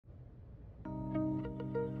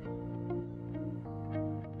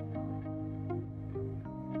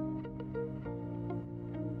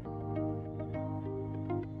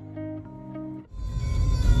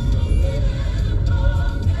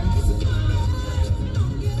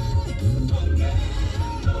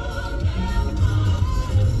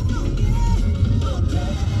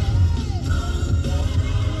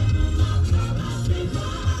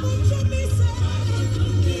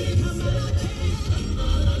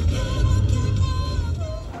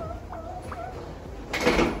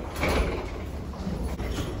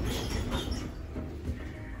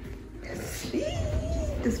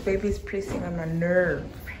baby is pressing on my nerve.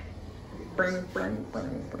 Bring, bring,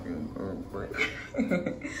 bring, bring, bring,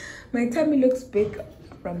 bring. My tummy looks big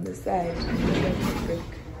from the side.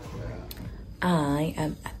 I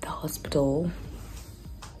am at the hospital.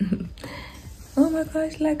 Oh my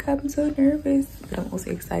gosh, like I'm so nervous, but I'm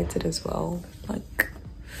also excited as well. Like,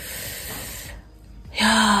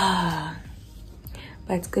 yeah.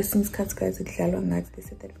 But since guys, they said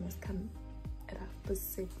that it must come at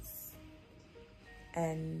 6:30,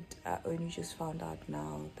 and I only just found out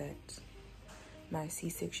now that my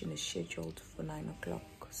C-section is scheduled for 9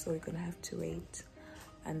 o'clock, so we're gonna have to wait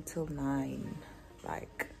until 9.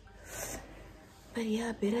 Like, but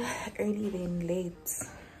yeah, better early than late.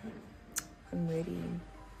 I'm ready.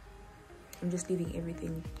 I'm just leaving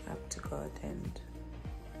everything up to God. And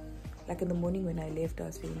like in the morning when I left, I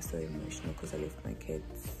was feeling so emotional because I left my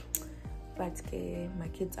kids. But my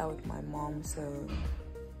kids are with my mom, so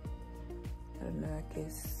I don't know, I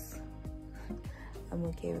guess I'm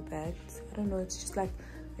okay with that. I don't know, it's just like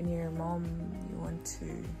when you're a mom, you want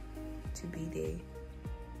to be there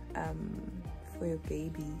for your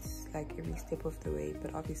babies, like every step of the way.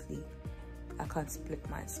 But obviously I can't split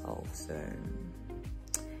myself, so.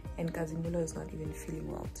 And Kazimula is not even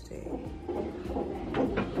feeling well today.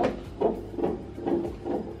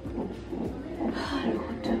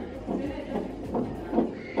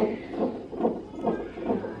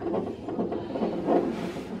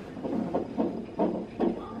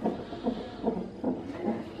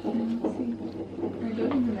 I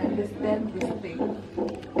don't even understand this thing.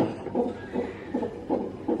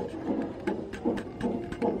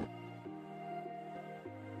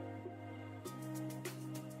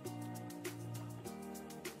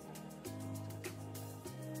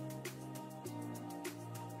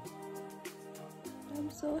 I'm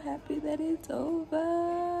so happy that it's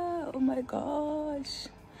over. Oh my gosh.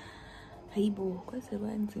 Hayibo,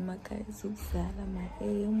 kwaseba nzima guys ukuzala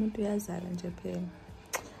umuntu uyazala nje phela.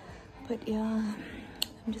 But yeah,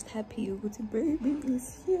 I'm just happy ukuthi baby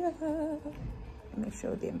is here. Let me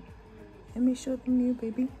show them. Let me show them you,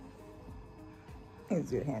 baby.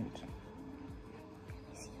 Here's your hand.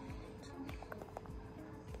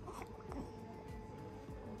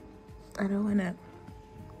 I don't wanna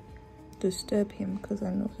disturb him because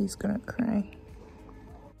I know he's gonna cry.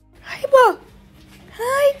 Hi, Bo.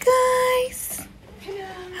 Hi, guys. Hello.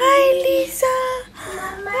 Hi, Lisa.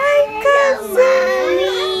 Mama. Hi, cousin.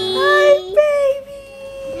 Hi, baby.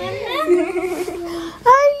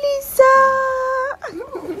 Hi, Lisa.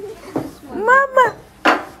 Mama.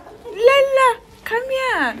 Lala, come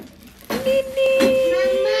here. Nini.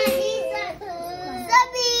 Mama, Lisa.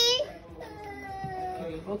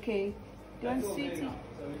 Okay. Do you want sweetie?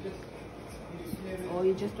 Oh,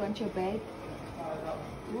 you just want your bag?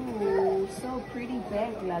 Ooh, so pretty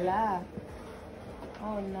bag, Lala.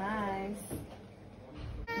 Oh, nice.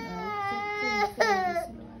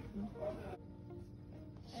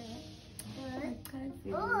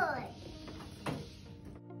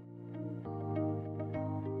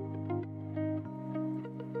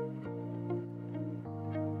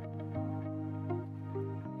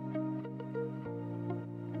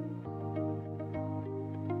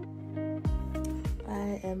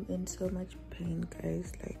 I am in so much pain,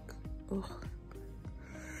 guys. Like, oh,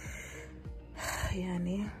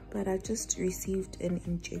 yeah, but I just received an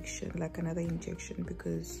injection, like another injection,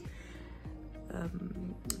 because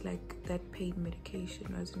like that pain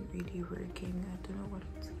medication wasn't really working. I don't know what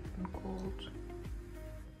it's even called.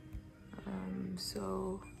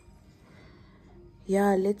 So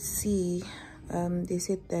yeah, let's see. They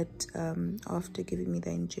said that after giving me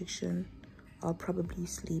the injection, I'll probably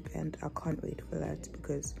sleep, and I can't wait for that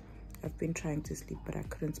because I've been trying to sleep but I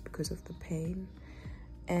couldn't because of the pain.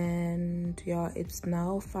 And yeah, it's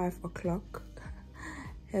now 5 o'clock.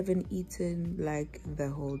 Haven't eaten like the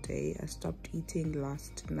whole day. I stopped eating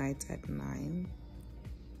last night at 9.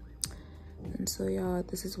 And so yeah,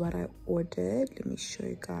 this is what I ordered. Let me show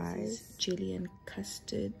you guys. Jelly and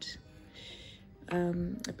custard.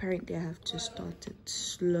 Apparently I have to start it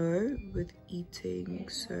slow with eating,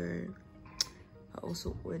 so I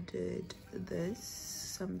also ordered this,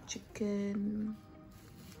 some chicken,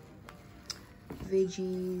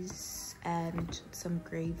 veggies, and some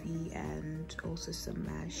gravy, and also some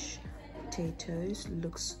mashed potatoes.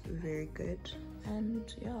 Looks very good.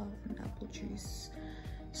 And yeah, an apple juice.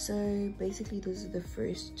 So basically this is the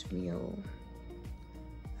first meal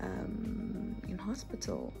in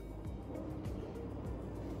hospital.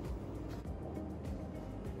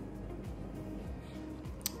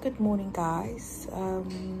 Good morning, guys.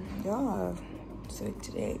 Yeah, so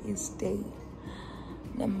today is day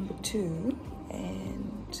number 2,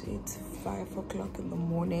 and it's 5 o'clock in the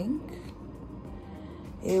morning.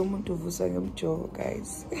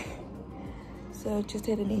 Guys. So just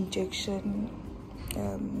had an injection,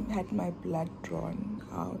 had my blood drawn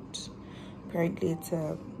out. Apparently it's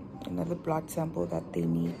another blood sample that they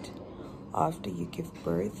need after you give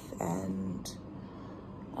birth, and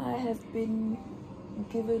I have been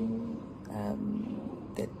given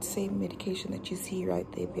that same medication that you see right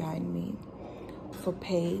there behind me for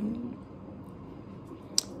pain.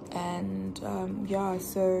 And yeah,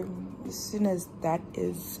 so as soon as that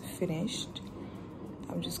is finished,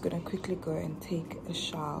 I'm just gonna quickly go and take a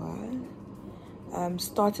shower.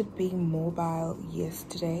 Started being mobile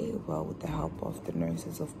yesterday, well, with the help of the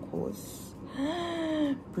nurses, of course.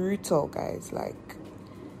 Brutal, guys, like.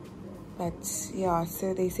 But yeah,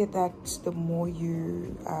 so they said that the more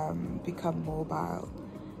you become mobile,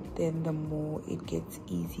 then the more it gets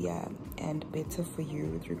easier and better for you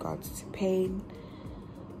with regards to pain.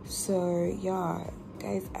 So yeah,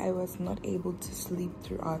 guys, I was not able to sleep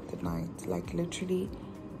throughout the night. Like, literally,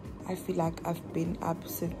 I feel like I've been up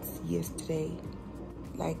since yesterday.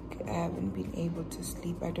 Like, I haven't been able to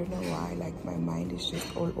sleep. I don't know why. Like, my mind is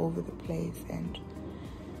just all over the place, and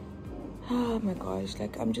oh my gosh,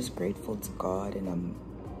 like, I'm just grateful to God. And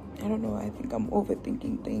I don't know, I think I'm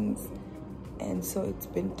overthinking things, and so it's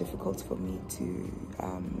been difficult for me to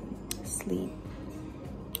sleep.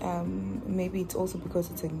 Maybe it's also because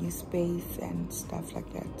it's a new space and stuff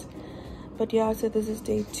like that. But yeah, so this is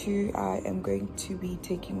day 2. I am going to be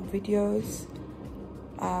taking videos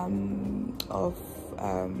of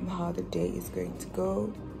how the day is going to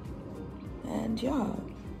go. And yeah,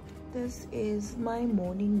 this is my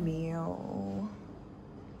morning meal: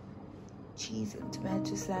 cheese and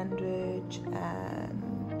tomato sandwich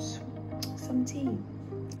and some tea.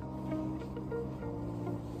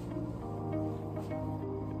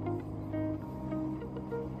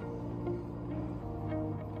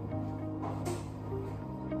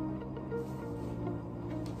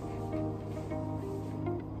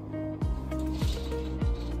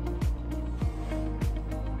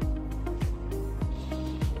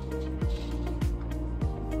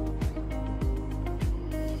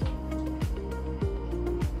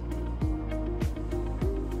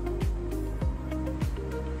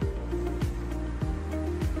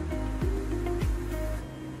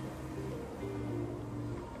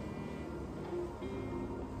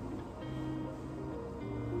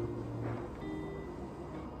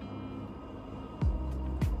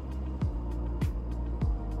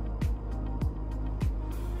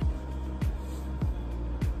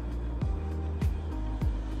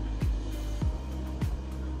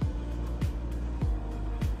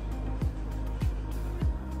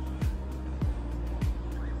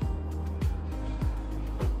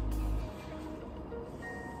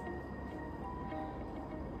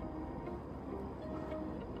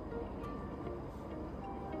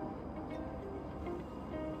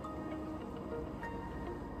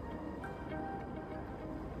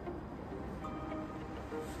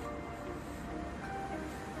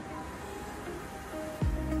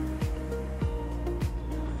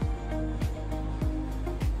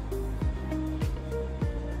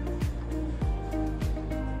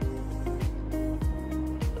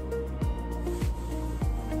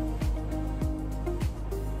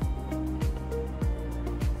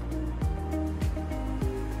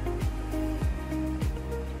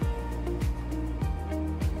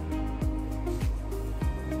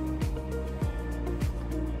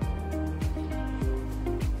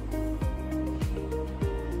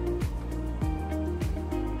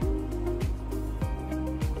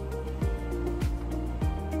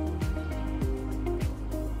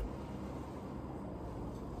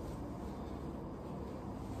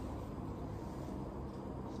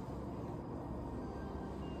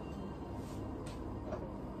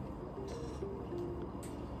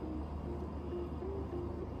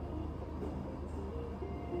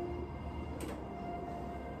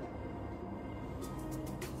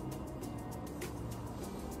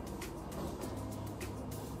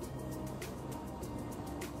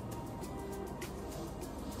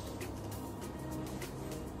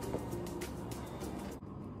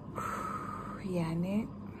 Yani,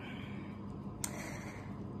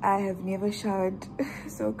 I have never showered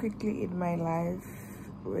so quickly in my life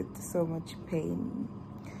with so much pain.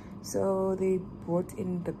 So they brought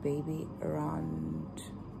in the baby around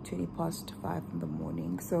 5:20 in the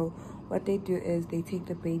morning. So what they do is they take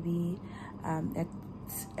the baby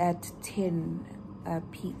at 10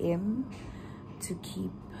 p.m. to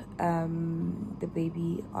keep the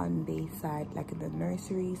baby on their side, like in the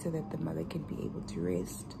nursery, so that the mother can be able to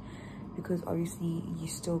rest, because obviously you're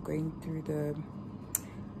still going through the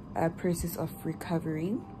process of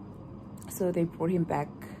recovery. So they brought him back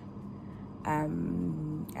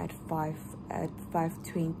at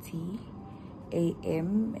 5:20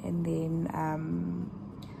 a.m. and then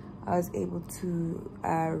I was able to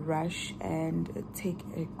rush and take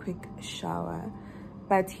a quick shower,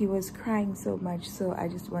 but he was crying so much, so I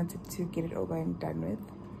just wanted to get it over and done with.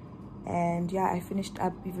 And yeah, I finished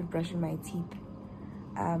up even brushing my teeth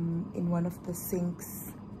in one of the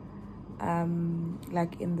sinks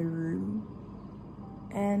like in the room.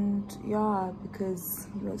 And yeah, because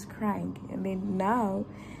he was crying. And then now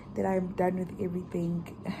that I'm done with everything,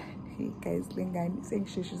 guys,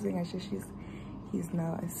 he's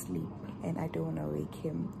now asleep and I don't want to wake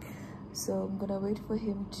him, so I'm gonna wait for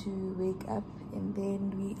him to wake up and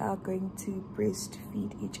then we are going to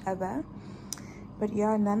breastfeed each other. But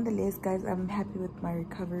yeah, nonetheless guys, I'm happy with my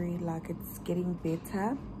recovery. Like, it's getting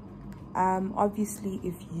better. Obviously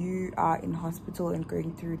if you are in hospital and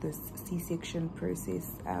going through this C-section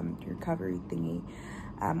process, recovery thingy,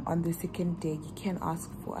 on the second day you can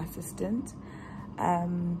ask for assistance,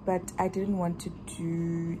 but I didn't want to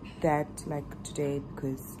do that like today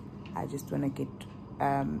because I just want to get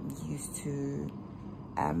used to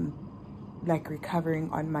like recovering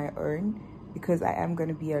on my own, because I am going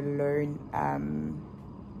to be alone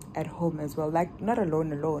at home as well. Like, not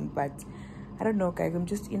alone, but I don't know guys, I'm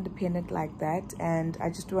just independent like that, and I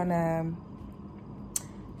just want to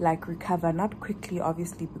like recover, not quickly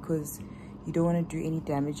obviously because you don't want to do any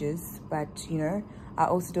damages, but you know, I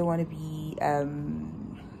also don't want to be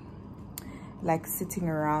like sitting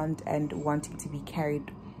around and wanting to be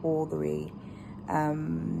carried all the way.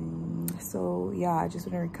 So yeah, I just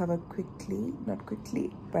want to recover quickly, not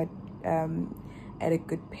quickly, but at a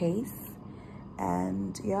good pace.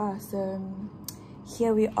 And yeah, so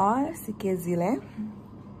here we are, Sikezile.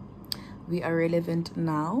 We are relevant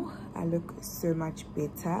now. I look so much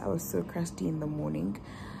better. I was so crusty in the morning.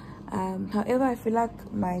 However, I feel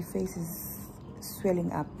like my face is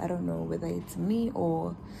swelling up. I don't know whether it's me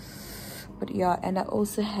or, but yeah. And I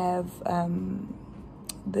also have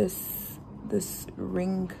this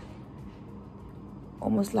ring,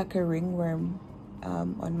 almost like a ringworm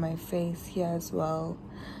on my face here as well.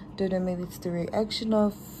 Don't know, maybe it's the reaction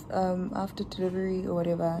of after delivery or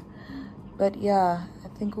whatever. But yeah, I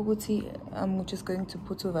think I'm just going to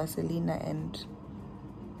put a Vaseline and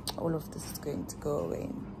all of this is going to go away.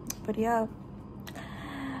 But yeah,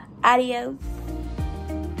 adios.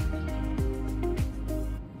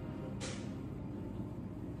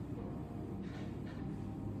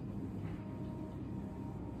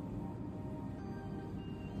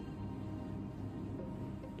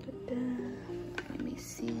 Let me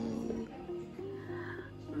see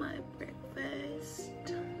my breakfast.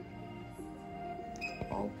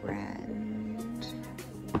 All brand.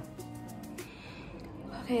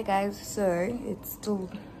 Okay guys, so it's still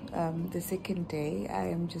the second day. I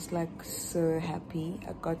am just like so happy.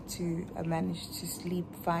 I managed to sleep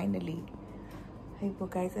finally. Hey well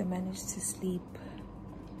guys, I managed to sleep.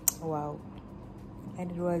 Wow.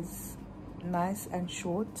 And it was nice and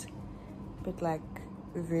short, but like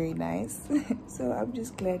very nice. So I'm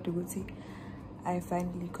just glad to see I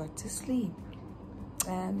finally got to sleep.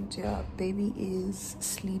 And yeah, baby is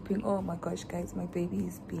sleeping. Oh my gosh guys, my baby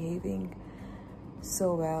is behaving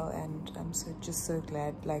so well, and I'm just so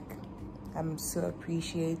glad. Like, I'm so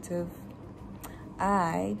appreciative.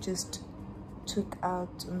 I just took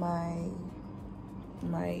out my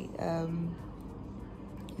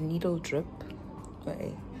needle drip.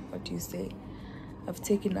 Wait, what do you say? I've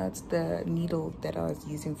taken out the needle that I was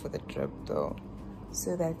using for the drip though,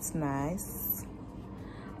 so that's nice.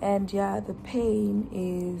 And yeah, the pain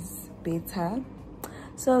is better.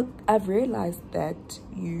 So I've realized that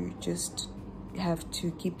you just have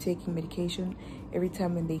to keep taking medication every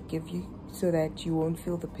time when they give you, so that you won't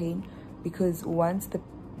feel the pain, because once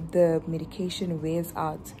the medication wears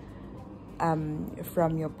out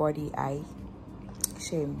from your body,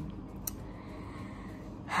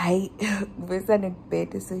 we're in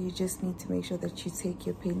bed, so you just need to make sure that you take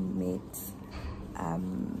your pain meds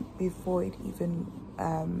before it even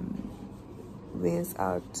wears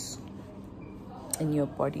out in your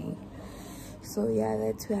body. So yeah,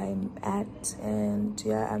 that's where I'm at, and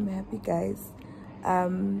yeah, I'm happy guys.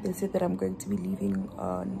 They said that I'm going to be leaving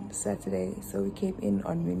on Saturday, so we came in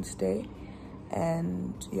on Wednesday,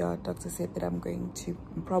 and yeah, doctor said that I'm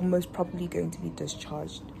most probably going to be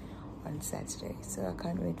discharged on Saturday, so I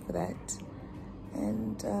can't wait for that.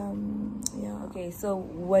 And yeah, okay, so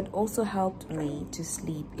what also helped me to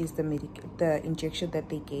sleep is the injection that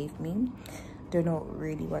they gave me. Don't know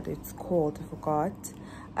really what it's called, I forgot,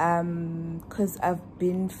 because I've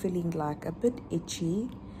been feeling like a bit itchy,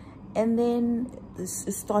 And then this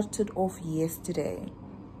started off yesterday,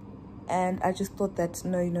 and I just thought that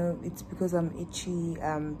no, you know, it's because I'm itchy,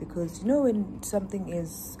 because you know when something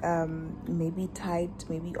is maybe tight,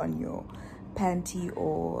 maybe on your panty,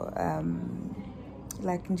 or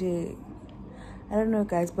like I don't know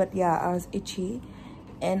guys, but yeah, I was itchy,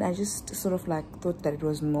 and I just sort of like thought that it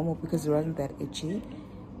was normal because it wasn't that itchy.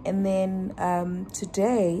 And then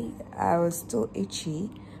today I was still itchy,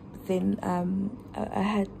 but then I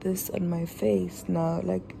had this on my face now,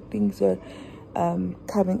 like things were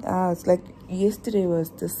coming out. Like yesterday was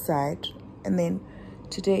this side, and then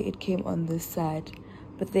today it came on this side,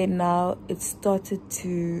 but then now it started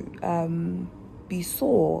to be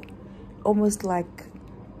sore, almost like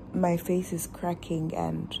my face is cracking.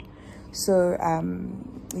 And so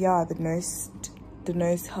yeah, the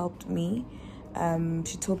nurse helped me.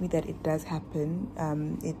 She told me that it does happen.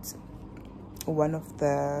 It's one of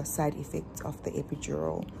the side effects of the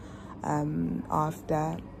epidural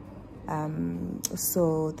after,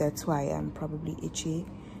 so that's why I'm probably itchy,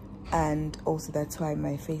 and also that's why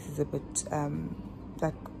my face is a bit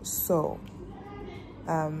like so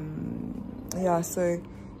yeah. So,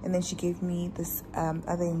 and then she gave me this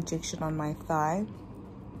other injection on my thigh,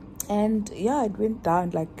 and yeah, it went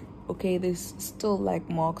down. Like, okay, there's still like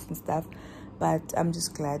marks and stuff, but I'm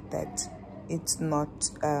just glad that it's not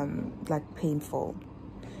like painful,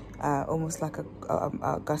 almost like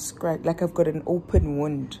a scratch, like I've got an open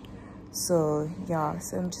wound. So yeah,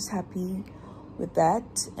 so I'm just happy with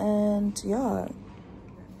that. And yeah,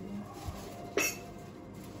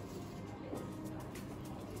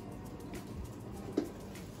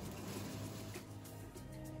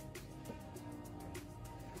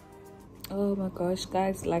 oh my gosh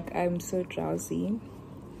guys, like I'm so drowsy.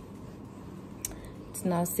 It's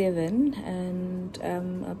now 7 and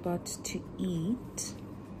I'm about to eat.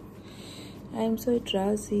 I'm so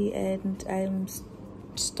drowsy and I'm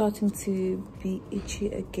starting to be itchy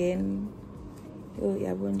again. Oh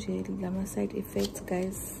yeah, lama side effects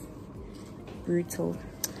guys, brutal.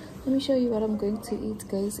 Let me show you what I'm going to eat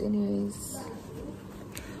guys. Anyways,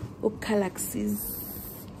 okalaxis.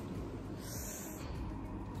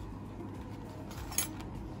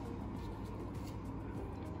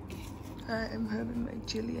 I am having my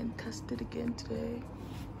chili and custard again today.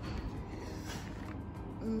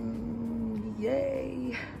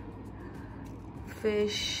 Yay!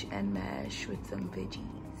 Fish and mash with some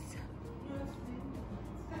veggies.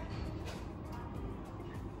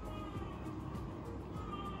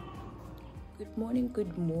 Good morning,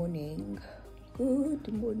 good morning,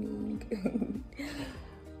 good morning.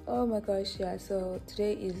 Oh my gosh, yeah, so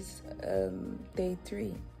today is day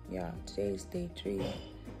 3. Yeah, today is day 3.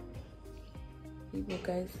 People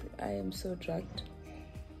guys, I am so drugged.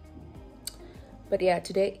 But yeah,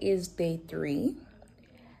 today is day 3,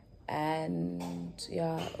 and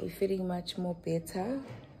yeah, we're feeling much more better.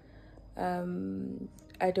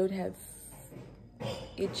 I don't have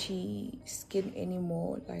itchy skin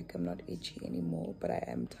anymore. Like, I'm not itchy anymore, but I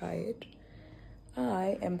am tired.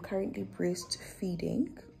 I am currently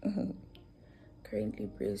breastfeeding. Currently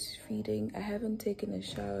breastfeeding. I haven't taken a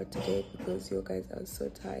shower today because you guys are so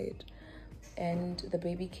tired, and the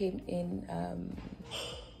baby came in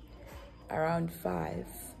around 5,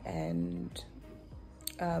 and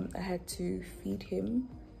I had to feed him,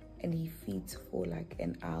 and he feeds for like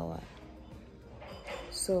an hour.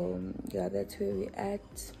 So yeah, that's where we're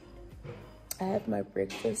at. I have my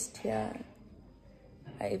breakfast here.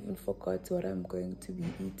 I even forgot what I'm going to be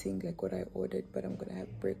eating, like what I ordered, but I'm gonna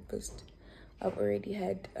have breakfast. I've already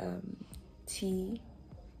had tea,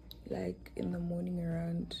 like in the morning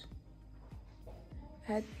around,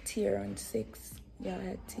 I had tea around 6. Yeah, I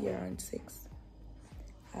had tea around 6.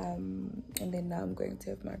 And then now I'm going to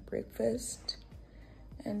have my breakfast.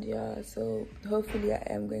 And yeah, so hopefully I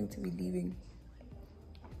am going to be leaving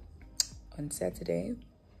on Saturday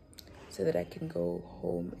so that I can go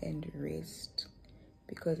home and rest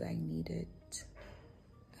because I need it.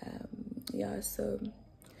 Yeah, so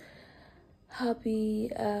I'll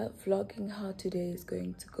be vlogging how today is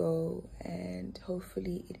going to go, and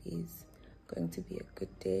hopefully it is going to be a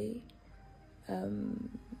good day.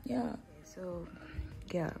 Yeah, so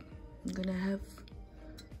yeah, I'm gonna have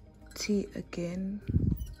tea again.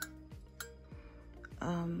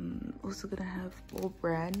 Also gonna have All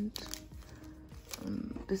Brand.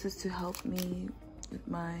 This is to help me with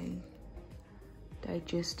my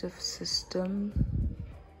digestive system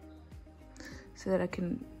so that I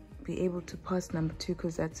can be able to pass number 2,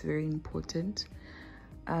 because that's very important.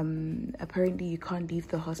 Apparently you can't leave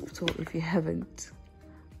the hospital if you haven't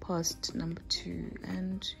passed number 2.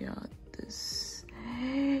 And yeah, this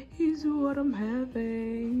Here's what I'm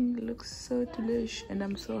having. It looks so delish, and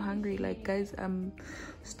I'm so hungry. Like, guys, I'm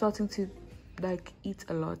starting to like eat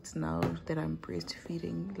a lot now that I'm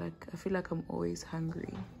breastfeeding. Like, I feel like I'm always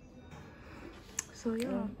hungry. So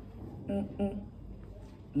yeah.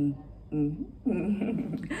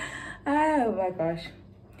 Oh my gosh,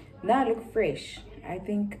 now I look fresh. I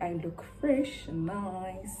think I look fresh and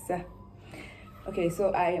nice. Okay, so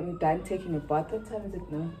I am done taking a bath. What time is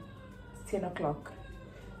it now? It's 10 o'clock.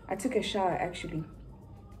 I took a shower actually,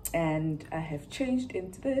 and I have changed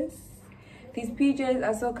into this. These PJs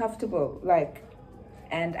are so comfortable, like,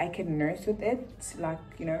 and I can nurse with it, like,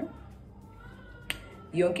 you know,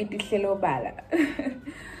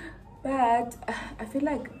 but I feel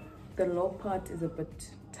like the low part is a bit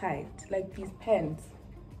tight. Like these pants,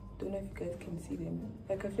 don't know if you guys can see them.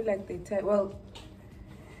 Like, I feel like they're tight. Well,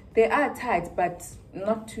 they are tight, but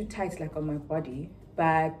not too tight like on my body.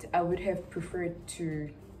 But I would have preferred to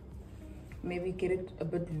maybe get it a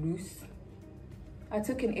bit loose. I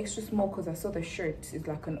took an extra small because I saw the shirt is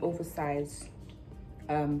like an oversized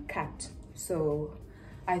cut, so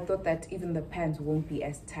I thought that even the pants won't be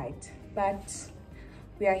as tight. But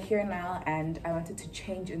we are here now, and I wanted to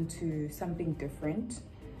change into something different.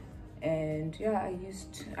 And yeah,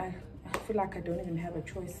 I feel like I don't even have a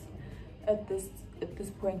choice at this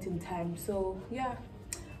point in time. So yeah,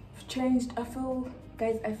 I've changed. I feel,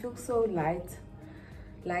 guys, I feel so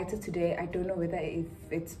lighter today. I don't know whether if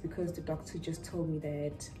it's because the doctor just told me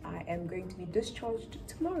that I am going to be discharged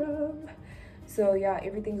tomorrow. So yeah,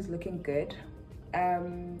 everything is looking good.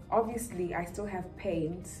 Obviously I still have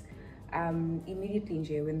pains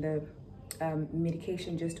immediately when the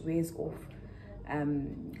medication just wears off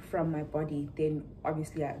from my body. Then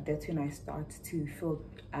obviously that's when I start to feel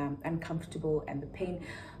uncomfortable, and the pain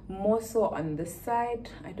more so on this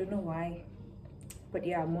side. I don't know why, but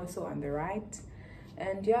yeah, more so on the right.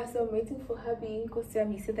 And yeah, so I'm waiting for hubby because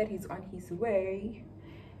he said that he's on his way.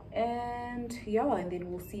 And yeah, and then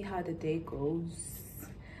we'll see how the day goes.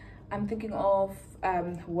 I'm thinking of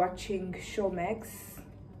watching Showmax,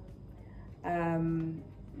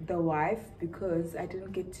 The Wife, because I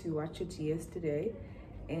didn't get to watch it yesterday,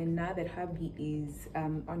 and now that hubby is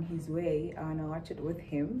on his way, I wanna watch it with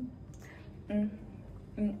him.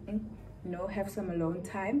 No, have some alone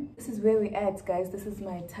time. This is where we're at, guys. This is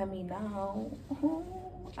my tummy now.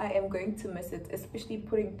 I am going to miss it, especially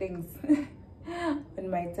putting things on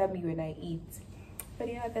my tummy when I eat. But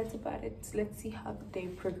yeah, that's about it. Let's see how the day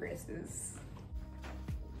progresses.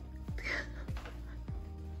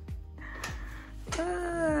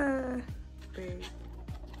 Babe.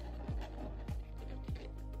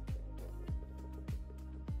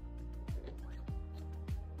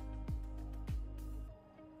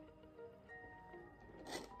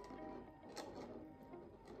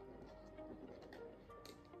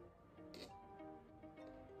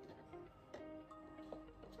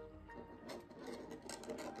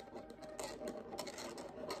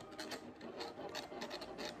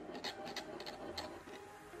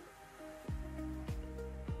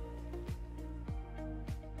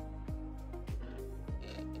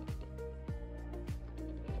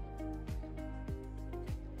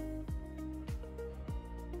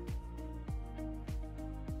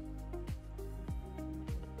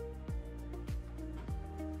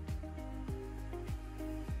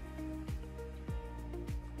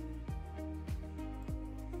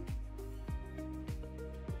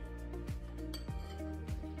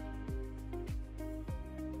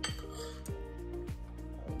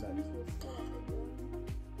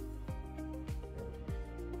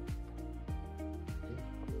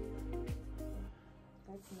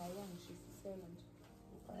 She's silent.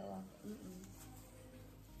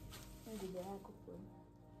 Maybe they are cooking.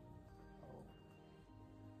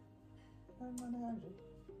 I'm 100.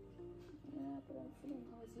 Yeah, but I'm feeling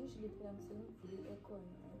I was usually saying for the aircon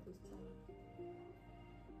at this time.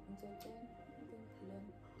 Until 10, I think 11.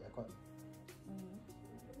 Aircon?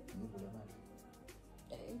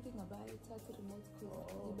 Anything about it, touch the remote because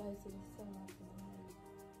you buy some sun up in the morning.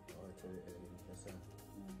 Oh, it's yes, sir.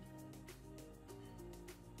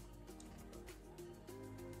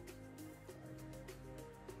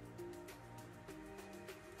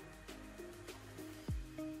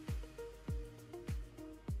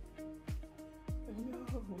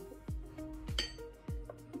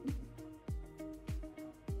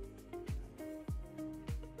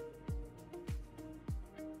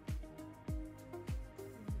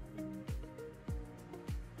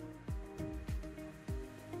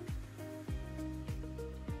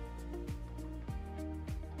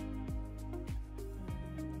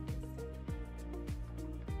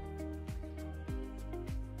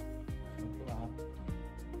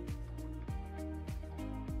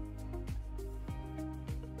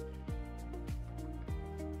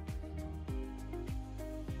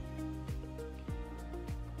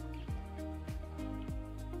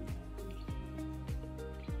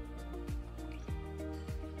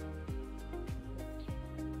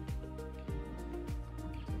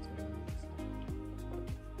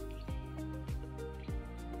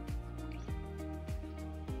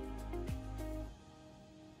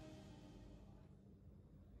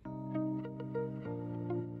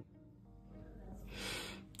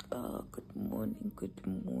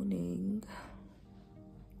 Good morning.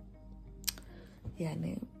 Yeah,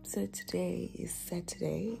 no. So today is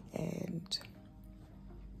Saturday and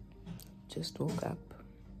just woke up.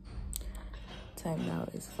 Time now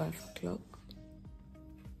is 5 o'clock.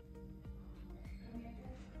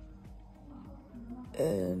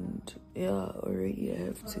 And yeah, already I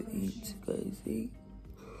have to eat, guys.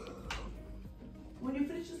 When you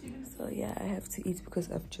finish just leaving. So yeah, I have to eat because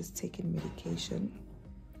I've just taken medication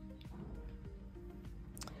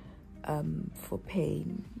for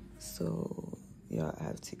pain. So yeah, I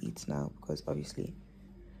have to eat now because obviously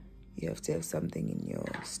you have to have something in your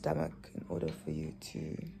stomach in order for you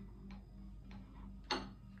to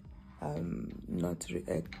not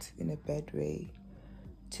react in a bad way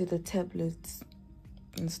to the tablets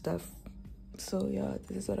and stuff. So yeah,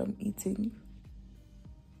 this is what I'm eating.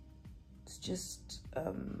 It's just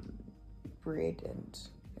bread and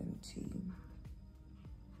tea.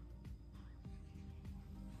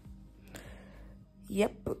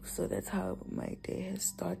 Yep, so that's how my day has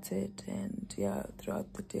started. And yeah,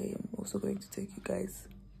 throughout the day I'm also going to take you guys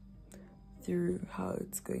through how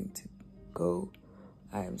it's going to go.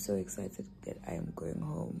 I am so excited that I am going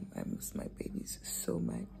home. I miss my babies so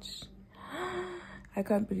much. I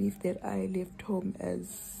can't believe that I left home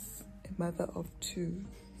as a mother of 2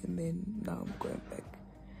 and then now I'm going back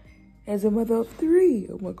as a mother of 3.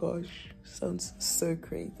 Oh my gosh, sounds so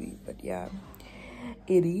crazy, but yeah,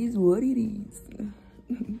 it is what it is.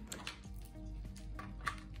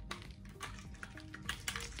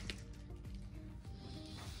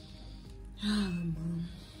 Mom.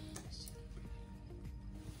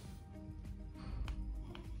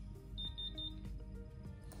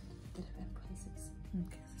 Okay.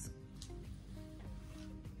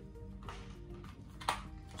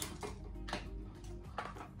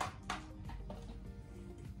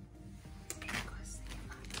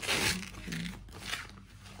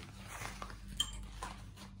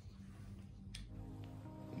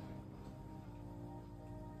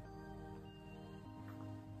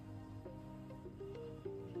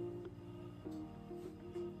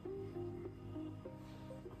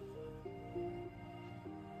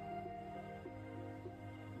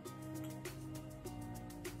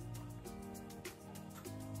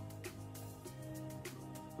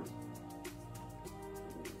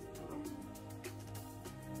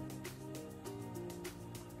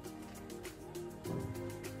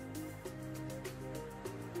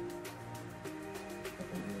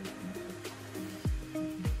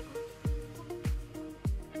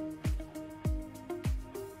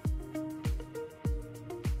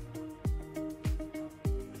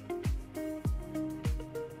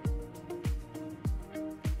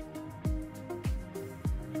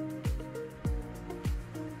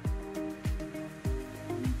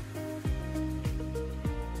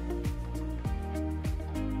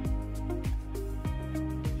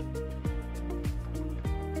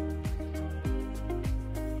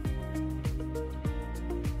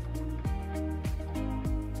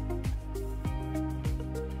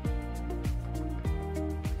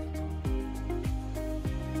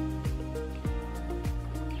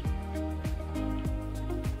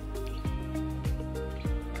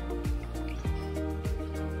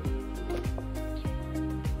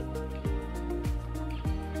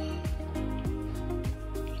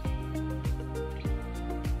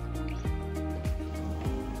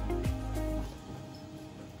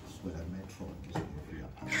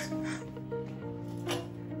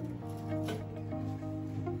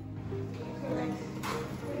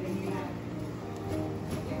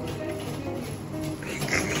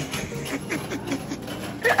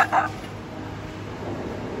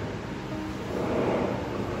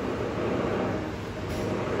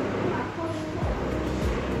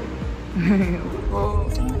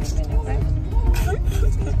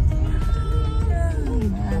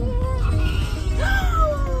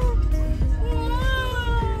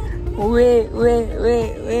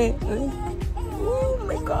 Wait. Oh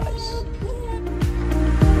my gosh.